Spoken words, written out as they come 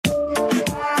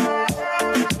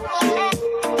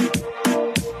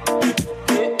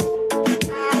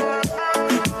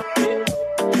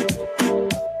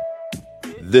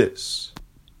This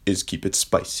is Keep It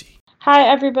Spicy. Hi,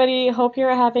 everybody. Hope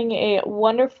you're having a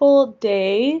wonderful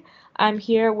day. I'm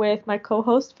here with my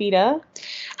co-host, Vita.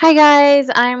 Hi, guys.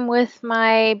 I'm with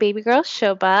my baby girl,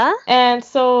 Shoba. And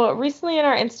so recently on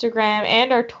our Instagram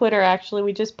and our Twitter, actually,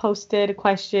 we just posted a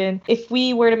question. If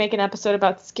we were to make an episode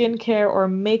about skincare or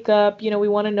makeup, we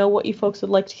want to know what you folks would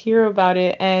like to hear about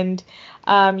it. And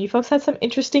you folks had some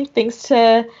interesting things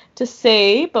to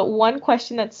say, but one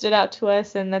question that stood out to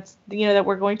us, and that's that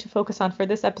we're going to focus on for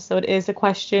this episode, is a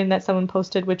question that someone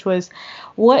posted, which was,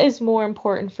 what is more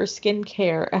important for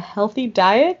skincare, a healthy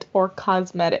diet or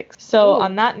cosmetics? So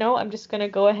on that note, I'm just gonna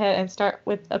go ahead and start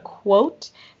with a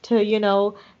quote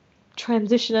to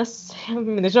transition us. I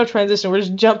mean, there's no transition, we're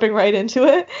just jumping right into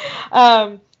it.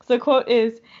 So the quote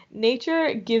is,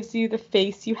 nature gives you the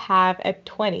face you have at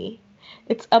 20.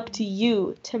 It's up to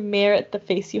you to merit the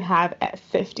face you have at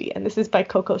 50. And this is by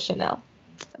Coco Chanel.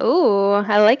 Ooh,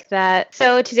 I like that.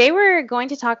 So today we're going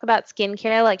to talk about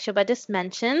skincare like Shoba just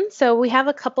mentioned. So we have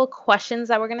a couple questions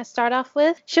that we're going to start off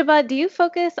with. Shoba, do you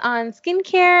focus on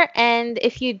skincare? And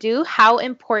if you do, how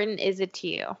important is it to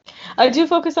you? I do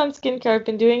focus on skincare. I've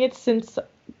been doing it since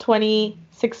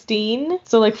 2016.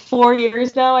 So like 4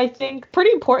 years now, I think.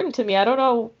 Pretty important to me. I don't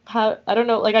know,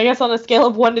 like I guess on a scale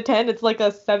of 1 to 10, it's like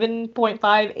a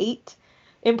 7.58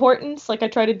 importance. Like I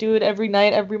try to do it every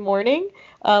night, every morning.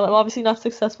 I'm obviously not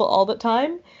successful all the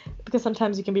time because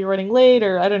sometimes you can be running late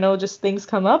or I don't know, just things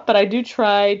come up. But I do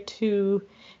try to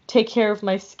take care of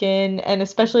my skin, and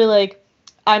especially like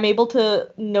I'm able to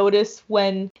notice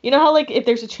when, how like if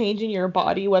there's a change in your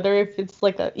body, whether if it's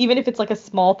like even if it's like a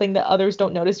small thing that others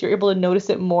don't notice, you're able to notice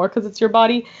it more because it's your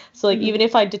body. So like even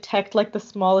if I detect like the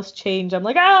smallest change, I'm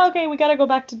like, okay, we gotta go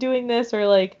back to doing this, or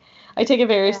like I take it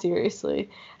very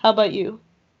seriously. How about you?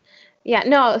 Yeah,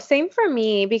 no, same for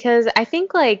me, because I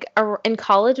think like in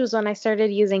college was when I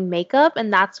started using makeup,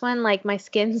 and that's when like my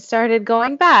skin started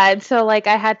going bad. So like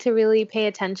I had to really pay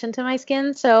attention to my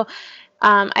skin. So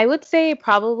I would say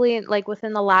probably like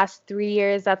within the last 3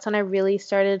 years, that's when I really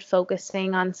started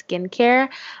focusing on skincare.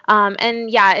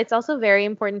 And yeah, it's also very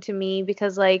important to me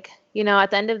because like, at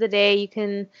the end of the day, you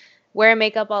can wear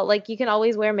makeup you can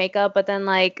always wear makeup, but then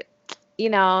like,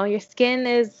 your skin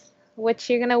is what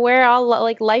you're gonna wear all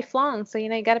like lifelong. So,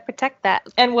 you got to protect that.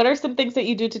 And what are some things that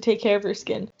you do to take care of your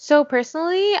skin? So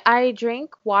personally, I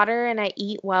drink water and I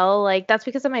eat well. Like that's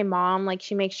because of my mom. Like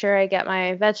she makes sure I get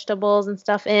my vegetables and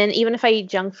stuff in. Even if I eat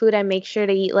junk food, I make sure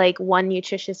to eat like one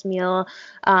nutritious meal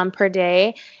per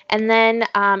day. And then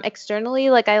externally,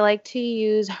 like I like to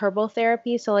use herbal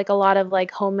therapy. So like a lot of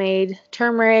like homemade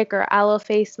turmeric or aloe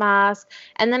face mask.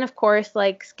 And then of course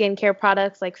like skincare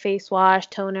products like face wash,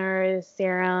 toners,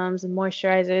 serums, and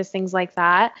moisturizers, things like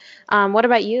that. What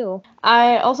about you?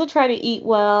 I also try to eat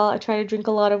well. I try to drink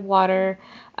a lot of water.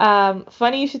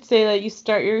 Funny you should say that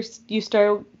you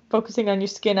start focusing on your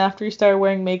skin after you started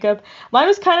wearing makeup. Mine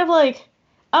was kind of like,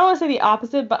 I don't want to say the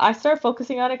opposite, but I started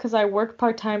focusing on it because I work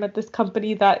part-time at this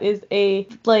company that is a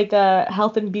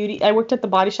health and beauty. I worked at the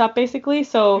Body Shop basically,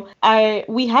 so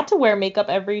we had to wear makeup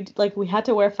we had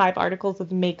to wear 5 articles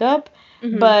of makeup.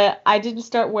 But I didn't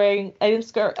start worrying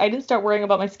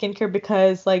about my skincare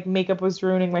because like makeup was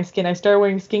ruining my skin. I started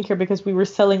wearing skincare because we were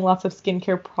selling lots of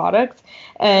skincare products,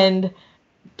 and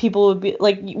people would be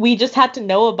like, we just had to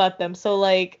know about them. So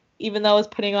like even though I was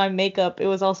putting on makeup, it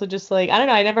was also just like, I don't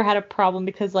know, I never had a problem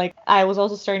because like I was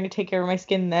also starting to take care of my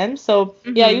skin then. So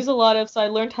yeah, I use a lot of, so I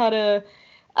learned how to,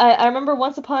 I remember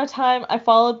once upon a time I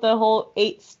followed the whole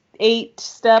eight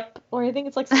step, or I think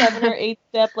it's like 7 or 8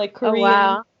 step like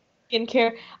Korean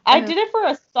skincare. I did it for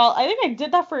I think I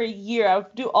did that for a year. I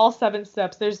would do all 7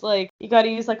 steps. There's like, you got to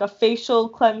use like a facial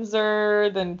cleanser,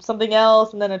 then something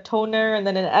else, and then a toner, and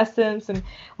then an essence, and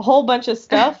a whole bunch of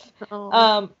stuff.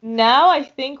 Now I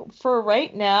think for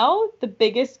right now, the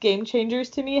biggest game changers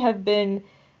to me have been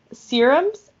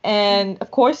serums, and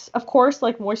of course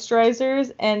like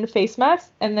moisturizers and face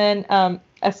masks, and then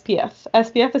SPF.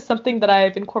 SPF is something that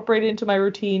I've incorporated into my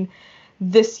routine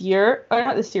this year, or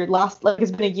not this year, it's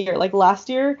been a year, like last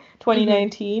year,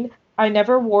 2019, I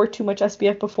never wore too much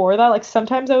SPF before that. Like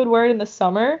sometimes I would wear it in the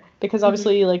summer because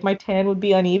obviously like my tan would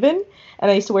be uneven,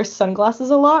 and I used to wear sunglasses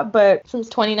a lot, but since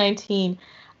 2019,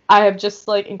 I have just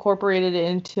like incorporated it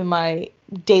into my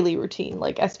daily routine.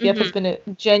 Like SPF has been a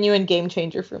genuine game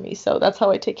changer for me, so that's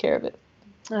how I take care of it.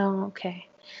 Oh, okay.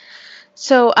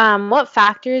 So, what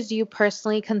factors do you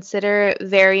personally consider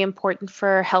very important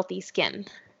for healthy skin?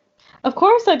 Of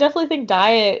course, I definitely think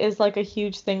diet is like a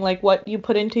huge thing, like what you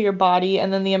put into your body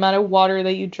and then the amount of water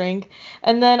that you drink.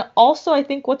 And then also, I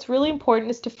think what's really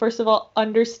important is to first of all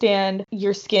understand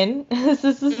your skin. This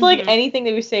is like Hmm. anything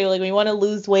that we say, like when you want to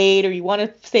lose weight or you want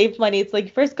to save money, it's like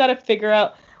you first got to figure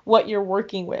out what you're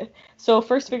working with. So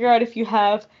first figure out if you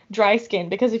have dry skin,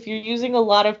 because if you're using a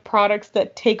lot of products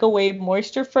that take away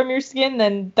moisture from your skin,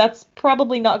 then that's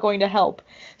probably not going to help.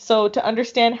 So to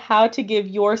understand how to give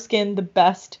your skin the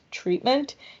best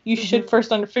treatment, you should Hmm.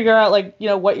 first figure out like,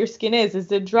 what your skin is.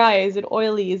 Is it dry? Is it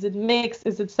oily? Is it mixed?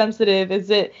 Is it sensitive? Is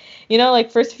it,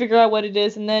 like first figure out what it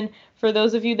is. And then for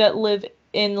those of you that live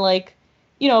in like,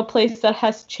 a place that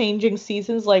has changing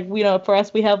seasons, like, for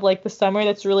us, we have like the summer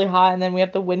that's really hot and then we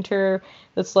have the winter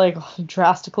that's like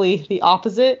drastically the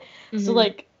opposite. So Hmm.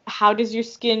 like, how does your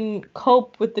skin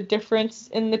cope with the difference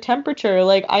in the temperature?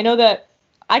 Like, I know that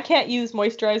I can't use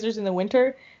moisturizers in the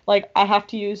winter. Like, I have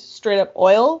to use straight up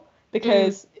oil Hmm.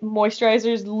 because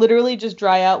moisturizers literally just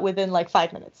dry out within like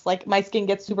 5 minutes. Like, my skin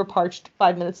gets super parched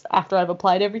 5 minutes after I've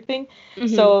applied everything. Hmm.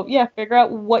 So, yeah, figure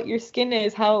out what your skin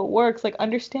is, how it works. Like,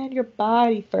 understand your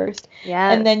body first. And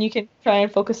Yes. then you can try and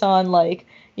focus on, like,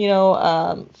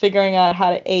 figuring out how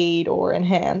to aid or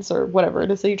enhance or whatever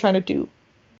it is that you're trying to do.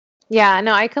 Yeah,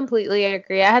 no, I completely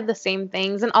agree. I had the same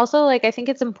things. And also, like, I think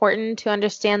it's important to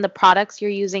understand the products you're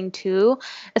using too,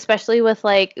 especially with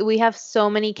like, we have so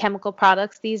many chemical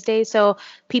products these days. So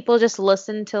people just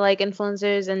listen to like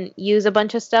influencers and use a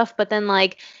bunch of stuff, but then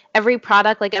like every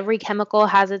product, like every chemical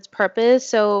has its purpose.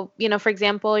 So, for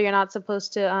example, you're not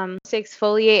supposed to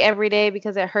exfoliate every day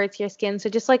because it hurts your skin. So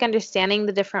just like understanding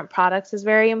the different products is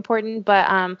very important. But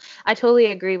I totally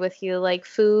agree with you. Like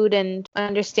food and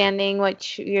understanding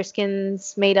what your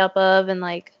skin's made up of and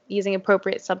like using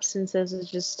appropriate substances is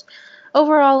just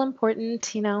overall important,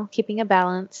 keeping a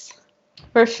balance.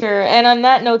 For sure. And on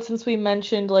that note, since we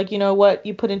mentioned like, what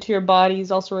you put into your body is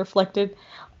also reflected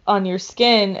on your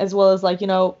skin as well as like,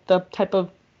 the type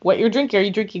of what you're drinking. Are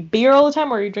you drinking beer all the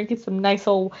time or are you drinking some nice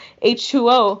old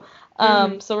H2O?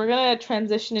 Hmm. So we're gonna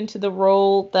transition into the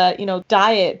role that,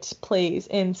 diet plays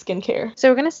in skincare. So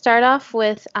we're going to start off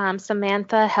with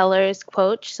Samantha Heller's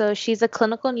quote. So she's a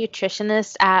clinical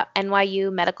nutritionist at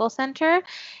NYU Medical Center,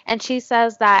 and she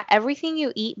says that everything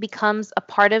you eat becomes a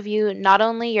part of you, not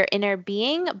only your inner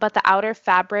being, but the outer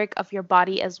fabric of your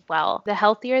body as well. The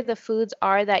healthier the foods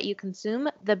are that you consume,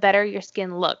 the better your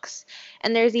skin looks.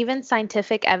 And there's even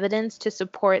scientific evidence to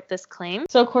support this claim.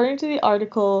 So, according to the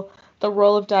article, The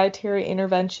Role of Dietary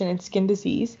Intervention in Skin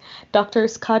Disease,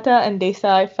 Doctors Kata and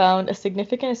Desai found a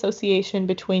significant association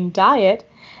between diet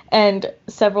and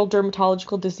several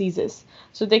dermatological diseases.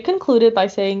 So, they concluded by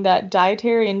saying that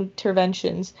dietary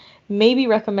interventions may be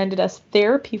recommended as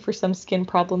therapy for some skin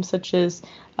problems, such as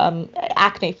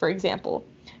acne, for example.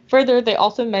 Further, they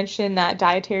also mentioned that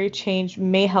dietary change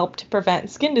may help to prevent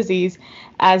skin disease,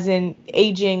 as in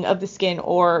aging of the skin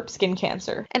or skin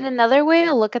cancer. And another way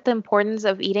to look at the importance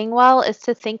of eating well is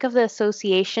to think of the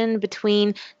association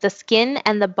between the skin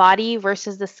and the body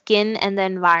versus the skin and the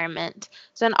environment.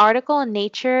 So, an article in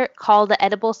Nature called The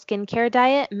Edible Skincare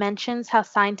Diet mentions how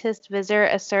scientist Visser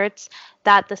asserts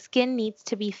that the skin needs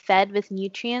to be fed with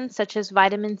nutrients such as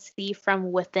vitamin C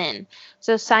from within.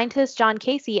 So, scientist John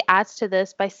Casey adds to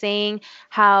this by saying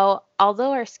how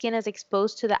although our skin is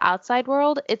exposed to the outside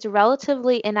world, it's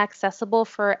relatively inaccessible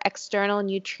for external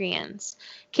nutrients.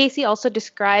 Casey also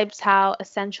describes how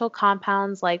essential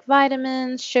compounds like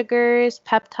vitamins, sugars,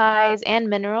 peptides, and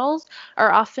minerals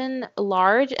are often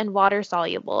large and water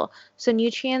soluble. So,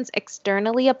 nutrients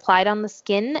externally applied on the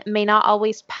skin may not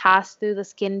always pass through the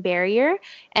skin barrier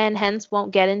and hence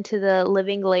won't get into the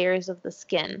living layers of the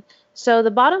skin. So,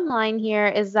 the bottom line here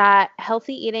is that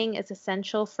healthy eating is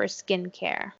essential for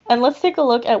skincare. And let's take a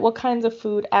look at what kinds of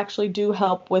food actually do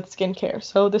help with skincare.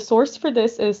 So the source for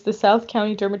this is the South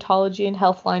County Dermatology and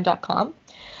Healthline.com.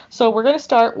 So we're going to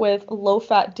start with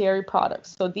low-fat dairy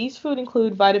products. So these food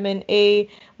include vitamin A,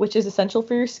 which is essential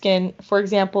for your skin. For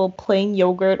example, plain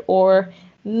yogurt or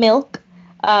milk.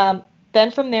 Then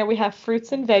from there we have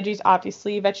fruits and veggies.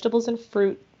 Obviously, vegetables and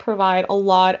fruit provide a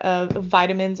lot of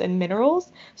vitamins and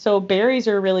minerals. So berries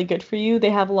are really good for you.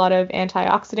 They have a lot of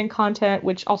antioxidant content,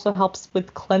 which also helps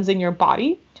with cleansing your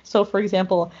body. So for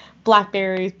example,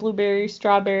 blackberries, blueberries,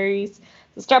 strawberries.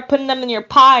 So start putting them in your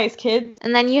pies, kids.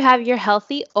 And then you have your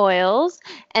healthy oils,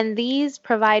 and these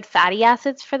provide fatty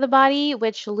acids for the body,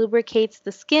 which lubricates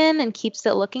the skin and keeps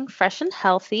it looking fresh and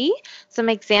healthy. Some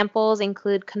examples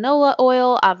include canola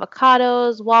oil,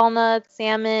 avocados, walnuts,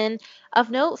 salmon. Of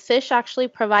note, fish actually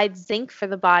provide zinc for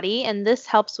the body, and this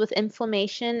helps with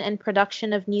inflammation and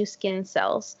production of new skin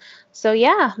cells. So,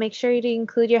 yeah, make sure you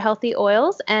include your healthy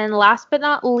oils. And last but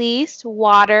not least,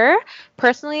 water.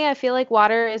 Personally, I feel like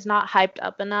water is not hyped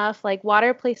up enough. Like,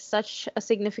 water plays such a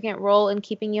significant role in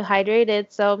keeping you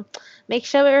hydrated. So, make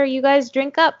sure you guys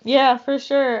drink up. Yeah, for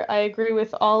sure. I agree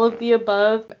with all of the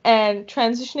above. And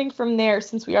transitioning from there,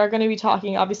 since we are going to be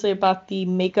talking obviously about the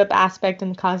makeup aspect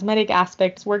and the cosmetic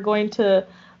aspects, we're going to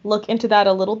look into that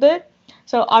a little bit.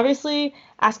 So obviously,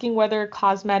 asking whether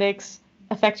cosmetics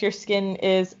affect your skin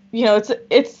is,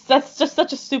 that's just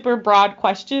such a super broad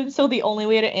question. So the only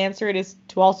way to answer it is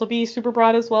to also be super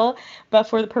broad as well. But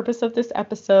for the purpose of this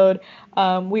episode,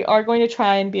 we are going to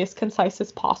try and be as concise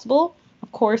as possible.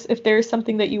 Of course, if there's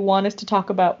something that you want us to talk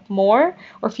about more,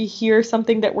 or if you hear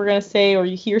something that we're going to say, or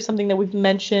you hear something that we've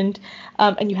mentioned,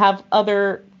 and you have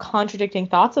other contradicting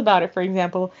thoughts about it, for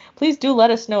example, please do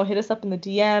let us know. Hit us up in the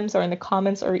DMs or in the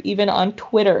comments or even on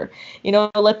Twitter.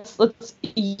 Let's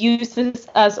use this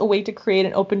as a way to create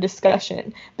an open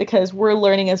discussion, because we're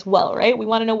learning as well, right? We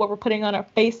want to know what we're putting on our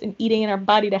face and eating in our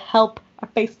body to help our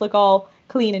face look all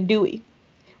clean and dewy.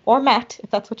 Or matte,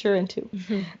 if that's what you're into.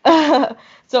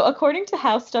 So according to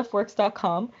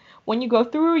howstuffworks.com, when you go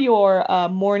through your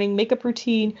morning makeup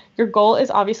routine, your goal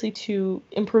is obviously to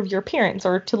improve your appearance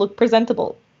or to look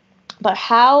presentable. But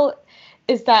how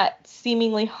is that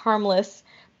seemingly harmless,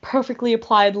 perfectly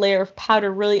applied layer of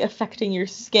powder really affecting your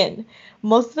skin?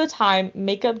 Most of the time,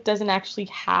 makeup doesn't actually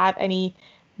have any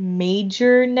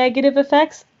major negative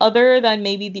effects other than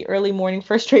maybe the early morning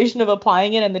frustration of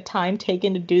applying it and the time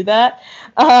taken to do that.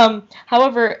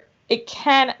 However, it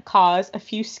can cause a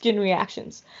few skin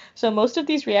reactions. So most of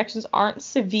these reactions aren't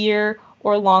severe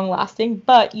or long lasting,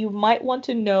 but you might want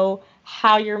to know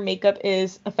how your makeup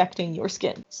is affecting your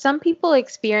skin. Some people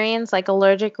experience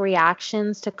allergic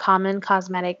reactions to common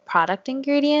cosmetic product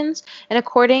ingredients, and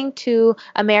according to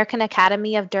American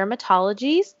Academy of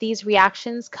Dermatology, these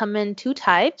reactions come in two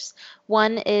types.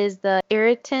 One is the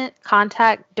irritant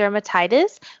contact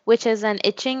dermatitis, which is an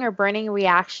itching or burning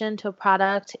reaction to a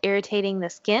product irritating the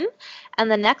skin. And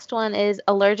the next one is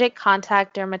allergic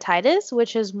contact dermatitis,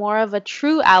 which is more of a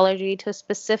true allergy to a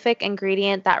specific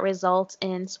ingredient that results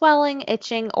in swelling,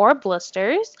 itching, or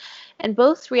blisters. And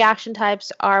both reaction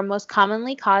types are most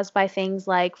commonly caused by things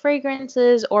like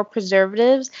fragrances or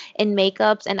preservatives in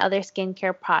makeups and other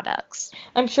skincare products.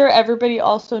 I'm sure everybody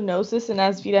also knows this, and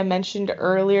as Vida mentioned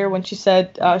earlier when she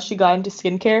said she got into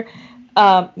skincare,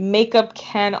 makeup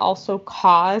can also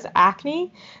cause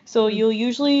acne. So you'll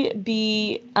usually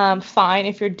be fine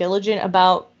if you're diligent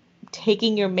about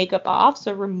taking your makeup off,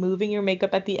 so removing your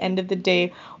makeup at the end of the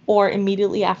day or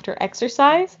immediately after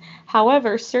exercise.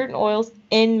 However, certain oils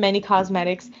in many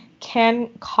cosmetics can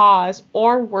cause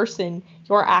or worsen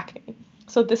your acne.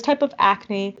 So this type of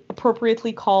acne,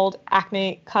 appropriately called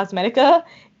acne cosmetica,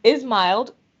 is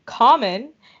mild, common,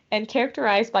 and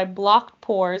characterized by blocked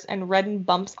pores and reddened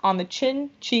bumps on the chin,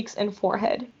 cheeks, and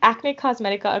forehead. Acne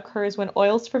cosmetica occurs when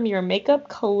oils from your makeup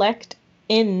collect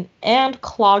in and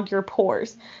clog your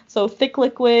pores. So thick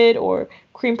liquid or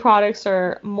cream products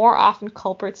are more often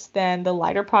culprits than the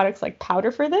lighter products like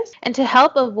powder for this. And to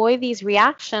help avoid these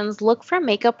reactions, look for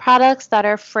makeup products that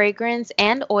are fragrance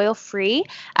and oil free,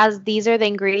 as these are the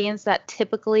ingredients that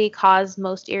typically cause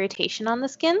most irritation on the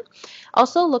skin.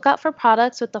 Also, look out for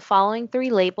products with the following three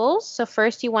labels. So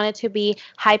first, you want it to be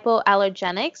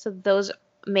hypoallergenic, so those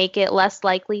make it less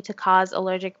likely to cause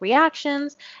allergic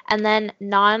reactions, and then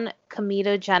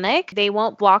non-comedogenic, they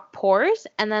won't block pores,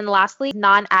 and then lastly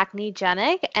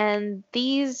non-acnegenic, and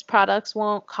these products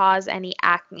won't cause any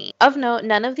acne. Of note,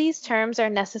 none of these terms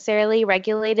are necessarily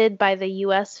regulated by the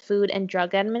US Food and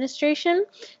Drug Administration,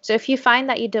 so if you find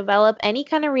that you develop any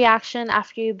kind of reaction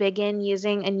after you begin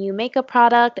using a new makeup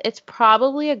product, it's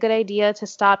probably a good idea to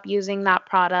stop using that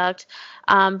product.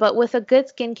 But with a good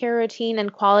skincare routine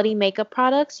and quality makeup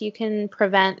products, you can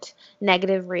prevent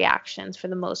negative reactions for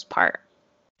the most part.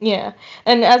 Yeah,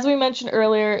 and as we mentioned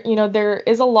earlier, there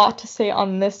is a lot to say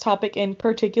on this topic in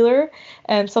particular,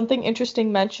 and something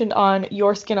interesting mentioned on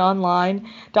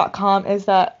yourskinonline.com is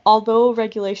that although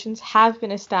regulations have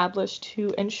been established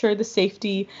to ensure the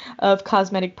safety of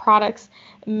cosmetic products,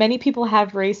 many people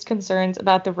have raised concerns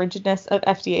about the rigidness of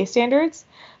FDA standards.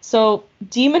 So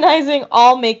demonizing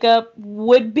all makeup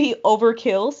would be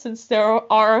overkill, since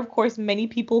there are, of course, many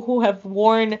people who have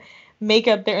worn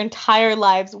makeup their entire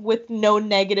lives with no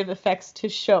negative effects to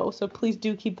show. So please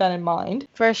do keep that in mind.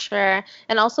 For sure.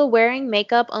 And also wearing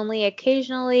makeup only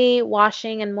occasionally,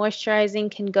 washing and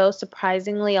moisturizing can go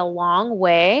surprisingly a long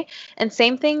way. And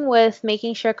same thing with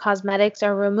making sure cosmetics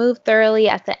are removed thoroughly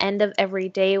at the end of every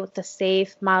day with a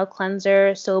safe, mild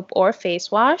cleanser, soap, or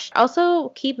face wash. Also,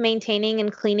 keep maintaining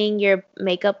and cleaning your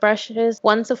makeup brushes.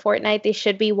 Once a fortnight, they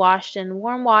should be washed in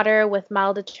warm water with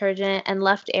mild detergent and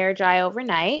left air dry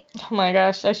overnight. Oh my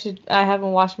gosh, I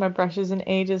haven't washed my brushes in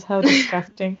ages. How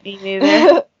disgusting. Me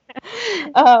neither.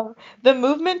 The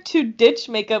movement to ditch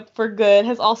makeup for good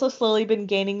has also slowly been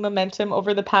gaining momentum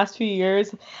over the past few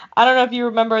years. I don't know if you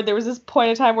remember, there was this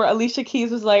point in time where Alicia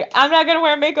Keys was like, I'm not going to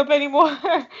wear makeup anymore.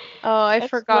 Oh, I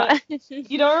forgot.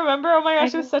 You don't remember? Oh my I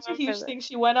gosh, it was don't such a remember huge that. thing.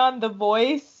 She went on The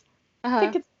Voice. I Uh-huh.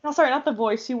 think it's, no, sorry, not The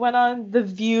Voice. She went on The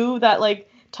View, that like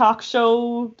talk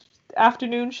show,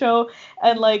 afternoon show,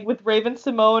 and like with Raven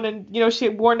Simone, and she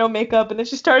wore no makeup, and then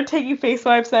she started taking face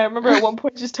wipes. And I remember at one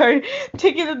point she started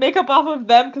taking the makeup off of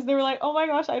them because they were like, "Oh my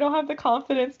gosh, I don't have the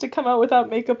confidence to come out without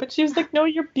makeup." And she was like, "No,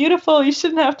 you're beautiful. You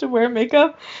shouldn't have to wear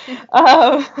makeup."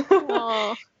 Um,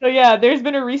 Oh. so yeah, there's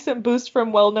been a recent boost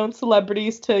from well-known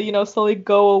celebrities to slowly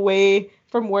go away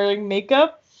from wearing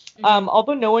makeup.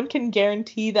 Although no one can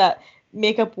guarantee that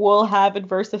makeup will have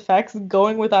adverse effects,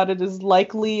 going without it is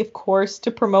likely, of course, to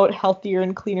promote healthier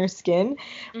and cleaner skin.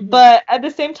 But at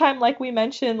the same time, like we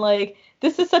mentioned, like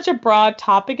this is such a broad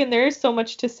topic and there is so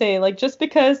much to say. Like just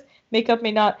because makeup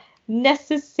may not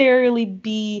necessarily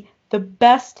be the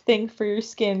best thing for your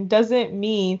skin doesn't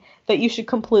mean that you should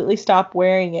completely stop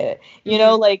wearing it.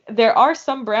 Like there are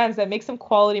some brands that make some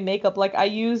quality makeup. Like I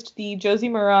used the Josie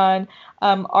Maran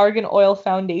Argan Oil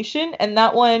Foundation, and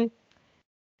that one,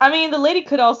 I mean, the lady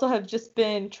could also have just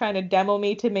been trying to demo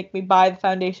me to make me buy the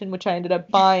foundation, which I ended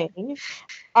up buying.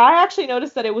 I actually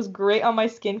noticed that it was great on my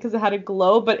skin because it had a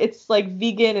glow, but it's like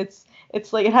vegan. It's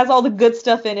like it has all the good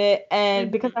stuff in it,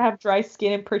 and because I have dry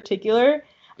skin in particular,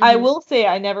 I will say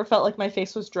I never felt like my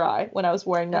face was dry when I was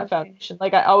wearing that foundation.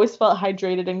 Like I always felt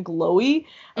hydrated and glowy.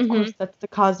 Of course, that's the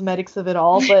cosmetics of it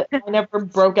all, but I never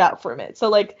broke out from it. So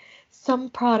like some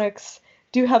products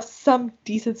do have some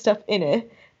decent stuff in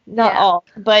it. Not all.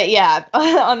 But yeah,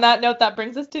 on that note, that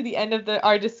brings us to the end of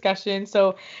our discussion.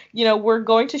 So, we're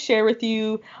going to share with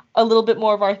you a little bit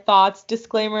more of our thoughts.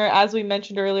 Disclaimer, as we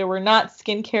mentioned earlier, we're not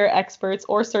skincare experts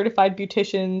or certified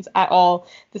beauticians at all.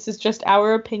 This is just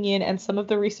our opinion and some of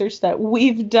the research that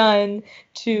we've done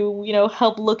to,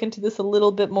 help look into this a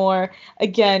little bit more.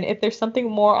 Again, if there's something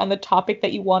more on the topic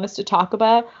that you want us to talk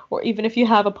about, or even if you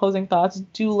have opposing thoughts,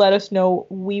 do let us know.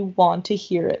 We want to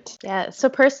hear it. Yeah, so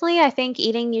personally, I think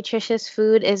eating nutritious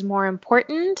food is more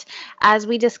important. As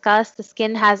we discussed, the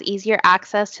skin has easier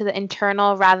access to the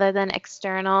internal rather than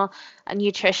external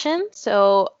nutrition.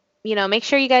 So, make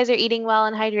sure you guys are eating well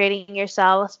and hydrating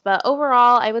yourselves. But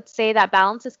overall, I would say that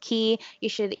balance is key. You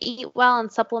should eat well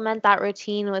and supplement that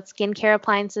routine with skincare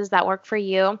appliances that work for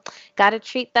you. Got to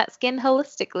treat that skin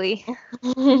holistically.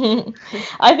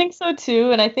 I think so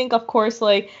too, and I think of course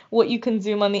like what you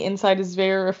consume on the inside is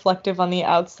very reflective on the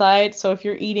outside. So if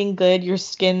you're eating good, your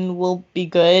skin will be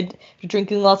good. If you're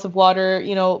drinking lots of water,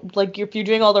 like if you're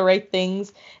doing all the right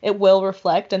things, it will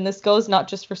reflect. And this goes not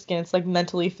just for skin, it's like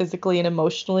mentally, physically, and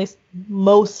emotionally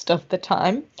most of the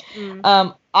time.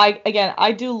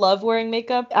 I do love wearing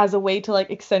makeup as a way to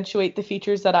like accentuate the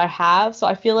features that I have. So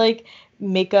I feel like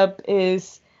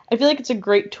it's a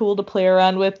great tool to play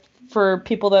around with for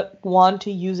people that want to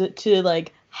use it to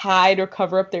like hide or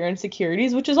cover up their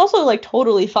insecurities, which is also like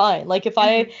totally fine. Like if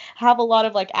I have a lot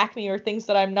of like acne or things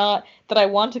that I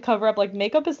want to cover up, like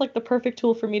makeup is like the perfect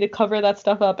tool for me to cover that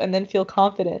stuff up and then feel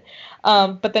confident.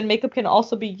 But then makeup can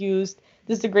also be used.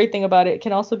 This is the great thing about it. It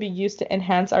can also be used to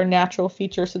enhance our natural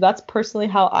features. So that's personally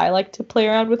how I like to play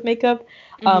around with makeup.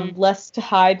 Less to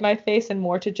hide my face and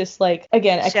more to just like,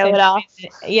 again, Show it off.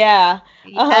 Yeah.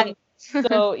 Yes.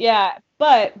 So yeah,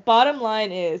 but bottom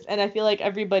line is, and I feel like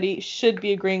everybody should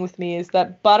be agreeing with me, is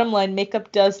that bottom line,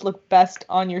 makeup does look best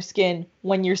on your skin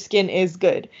when your skin is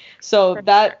good. So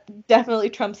that definitely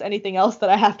trumps anything else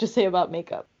that I have to say about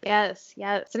makeup. Yes,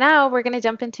 yes. So now we're going to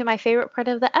jump into my favorite part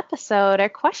of the episode, our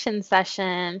question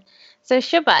session. So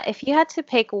Shubha, if you had to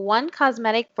pick one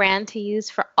cosmetic brand to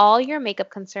use for all your makeup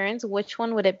concerns, which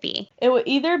one would it be? It would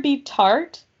either be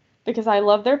Tarte, because I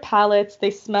love their palettes.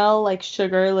 They smell like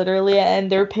sugar, literally,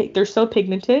 and they're so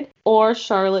pigmented, or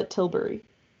Charlotte Tilbury.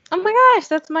 Oh my gosh,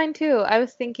 that's mine too. I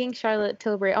was thinking Charlotte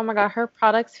Tilbury. Oh my god, her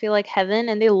products feel like heaven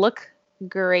and they look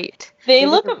great. They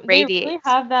radiate. really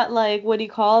have that, like, what do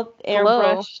you call it?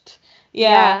 Glow. Airbrushed.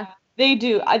 Yeah, they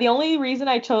do. The only reason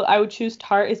I would choose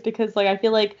Tarte is because, like, I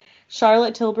feel like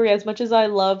Charlotte Tilbury, as much as I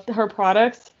love her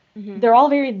products, Mm-hmm. they're all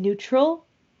very neutral.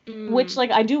 Which, Mm.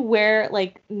 like, I do wear,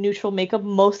 like, neutral makeup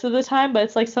most of the time, but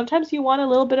it's like sometimes you want a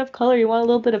little bit of color, you want a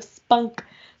little bit of spunk. Yeah.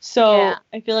 So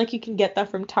I feel like you can get that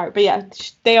from Tarte. But yeah,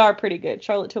 they are pretty good.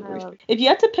 Charlotte Tilbury's. love- If you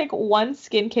had to pick one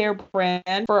skincare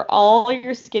brand for all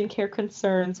your skincare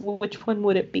concerns, which one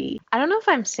would it be? I don't know if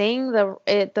I'm saying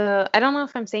I don't know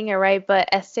if I'm saying it right, but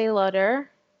Estee Lauder.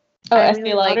 Oh, I Estee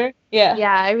really like. Lauder? Yeah.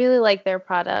 Yeah, I really like their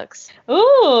products.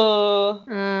 Ooh.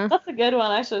 Mm, That's a good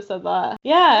one. I should have said that.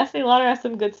 Yeah, Estee Lauder has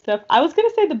some good stuff. I was gonna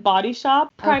say The Body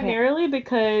Shop okay. primarily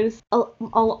because a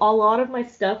lot of my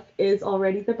stuff is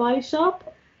already The Body Shop.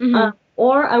 Mhm.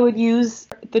 Or I would use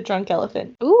the Drunk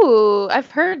Elephant. Ooh, I've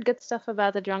heard good stuff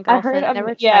about the Drunk I've heard Elephant.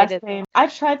 Never yeah, tried it same. though.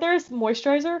 I've tried theirs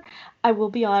moisturizer. I will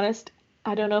be honest,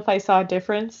 I don't know if I saw a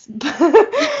difference.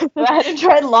 But I hadn't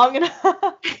tried long enough.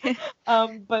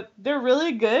 But they're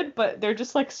really good, but they're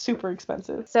just like super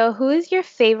expensive. So, who is your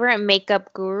favorite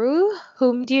makeup guru?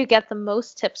 Whom do you get the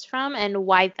most tips from, and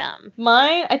why them?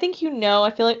 Mine, I think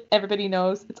I feel like everybody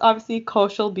knows. It's obviously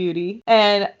Kaushal Beauty.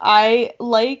 And I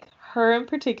like her in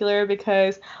particular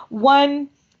because, one,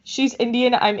 she's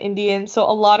Indian, I'm Indian, so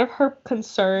a lot of her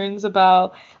concerns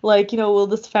about, like, will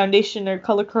this foundation or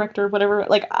color corrector or whatever,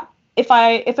 like, if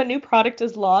a new product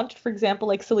is launched, for example,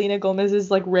 like Selena Gomez's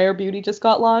like Rare Beauty just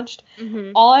got launched,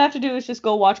 Mm-hmm. all I have to do is just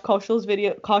go watch Kaushal's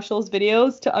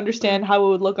videos to understand how it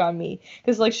would look on me.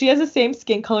 Because like she has the same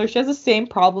skin color, she has the same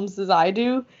problems as I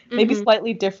do, maybe Mm-hmm.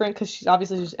 slightly different because she's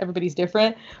obviously just everybody's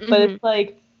different. But Mm-hmm. it's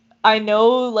like I know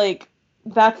like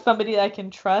that's somebody that I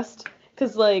can trust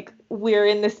because like we're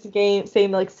in this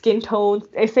same like skin tones,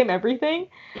 same everything.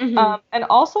 Mm-hmm. And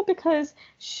also because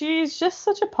she's just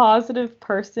such a positive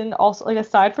person. Also, like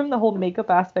aside from the whole makeup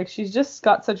aspect, she's just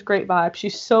got such great vibes.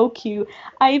 She's so cute.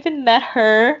 I even met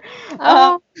her. Um,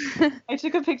 Oh. I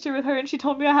took a picture with her and she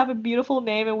told me I have a beautiful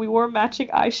name and we wore matching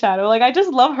eyeshadow. Like I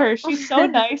just love her. She's so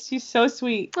nice. She's so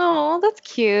sweet. Oh, that's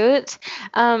cute.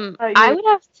 How about I you? would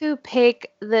have to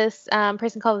pick this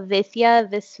person called Vithya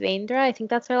Visvendra. I think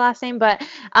that's her last name, but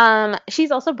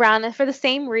she's also brown and for the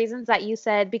same reasons that you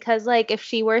said, because like if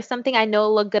she wears something I know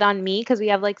will look good on me because we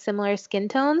have like similar skin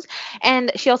tones,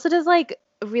 and she also does like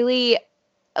really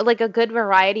like a good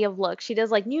variety of looks. She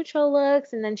does like neutral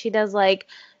looks and then she does like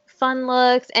fun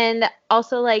looks and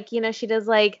also like, she does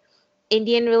like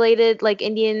Indian related like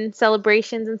Indian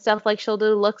celebrations and stuff, like she'll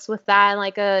do looks with that and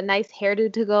like a nice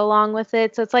hairdo to go along with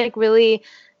it. So it's like really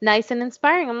nice and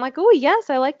inspiring. I'm like, "Oh, yes,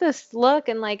 I like this look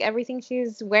and like everything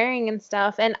she's wearing and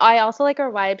stuff." And I also like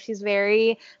her vibe. She's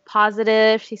very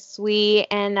positive, she's sweet,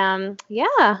 and yeah,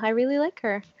 I really like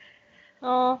her.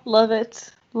 Oh, love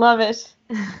it. Love it.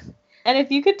 And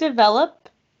if you could develop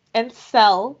and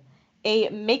sell a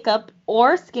makeup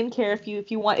or skincare if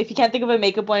you can't think of a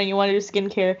makeup one and you want to do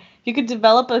skincare, if you could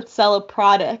develop and sell a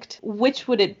product, which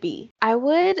would it be? I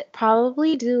would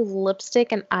probably do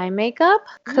lipstick and eye makeup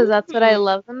because that's what I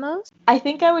love the most. I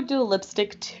think I would do a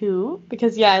lipstick too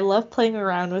because yeah, I love playing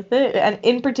around with it. And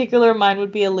in particular, mine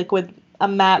would be a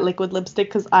matte liquid lipstick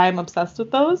because I'm obsessed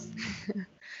with those.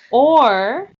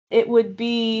 Or it would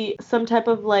be some type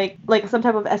of like some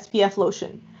type of SPF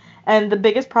lotion. And the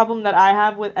biggest problem that I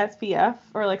have with SPF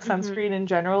or like sunscreen in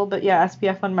general, but yeah,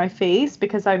 SPF on my face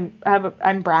because I'm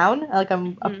brown, like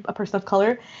I'm a person of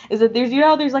color, is that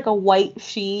there's like a white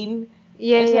sheen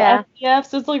Yeah, into yeah. SPF,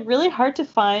 so it's like really hard to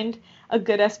find a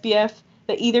good SPF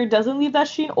that either doesn't leave that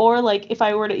sheen or like if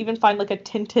I were to even find like a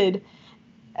tinted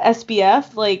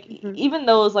SPF, like even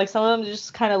those, like some of them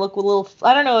just kind of look a little,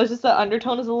 I don't know, it's just the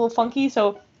undertone is a little funky,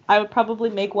 so I would probably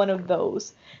make one of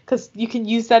those because you can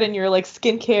use that in your like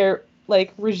skincare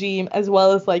like regime as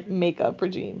well as like makeup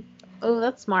regime. Oh,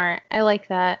 that's smart. I like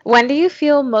that. When do you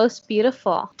feel most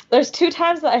beautiful? There's two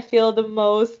times that I feel the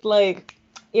most like,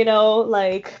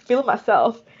 like feeling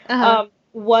myself. Uh-huh.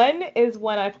 One is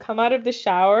when I've come out of the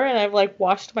shower and I've like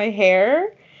washed my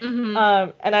hair.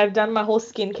 And I've done my whole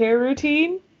skincare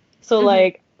routine. So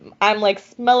like I'm like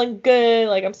smelling good,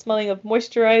 like I'm smelling of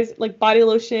moisturized like body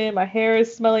lotion, my hair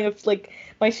is smelling of like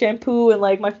my shampoo and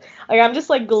like I'm just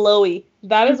like glowy.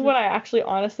 That is when I actually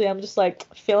honestly I'm just like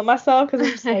feeling myself because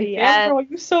I'm just like, damn girl,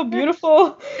 you're so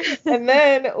beautiful. And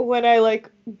then when I like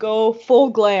go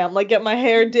full glam, like get my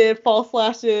hair did, false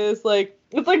lashes, like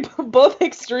it's like both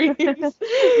extremes.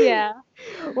 Yeah.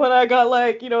 When I got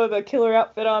like, the killer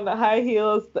outfit on, the high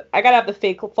heels, I gotta have the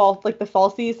fake like the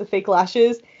falsies, the fake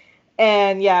lashes.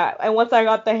 And yeah, and once I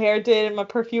got the hair did and my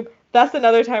perfume, that's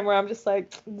another time where I'm just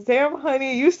like, damn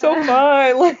honey, you so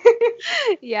fine. Like,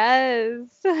 Yes.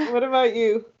 what about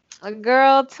you? A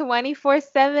girl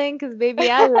 24/7 because baby,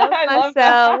 I love I love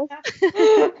myself.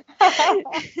 that.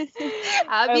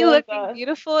 I'll be looking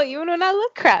beautiful even when I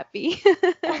look crappy.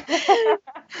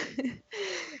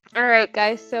 All right,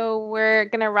 guys. So we're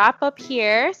going to wrap up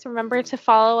here. So remember to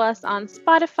follow us on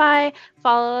Spotify,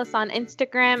 follow us on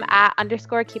Instagram at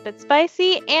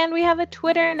 _keepitspicy. And we have a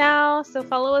Twitter now. So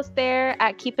follow us there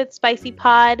at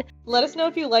keepitspicypod. Let us know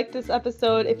if you liked this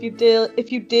episode. If you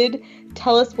did,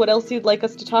 tell us what else you'd like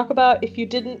us to talk about. If you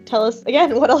didn't, tell us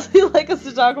again what else you'd like us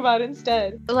to talk about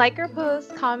instead. Like our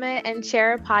post, comment, and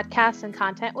share our podcast and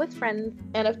content with friends.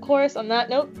 And of course, on that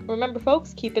note, remember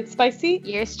folks, keep it spicy.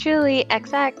 Yours truly,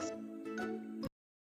 XX.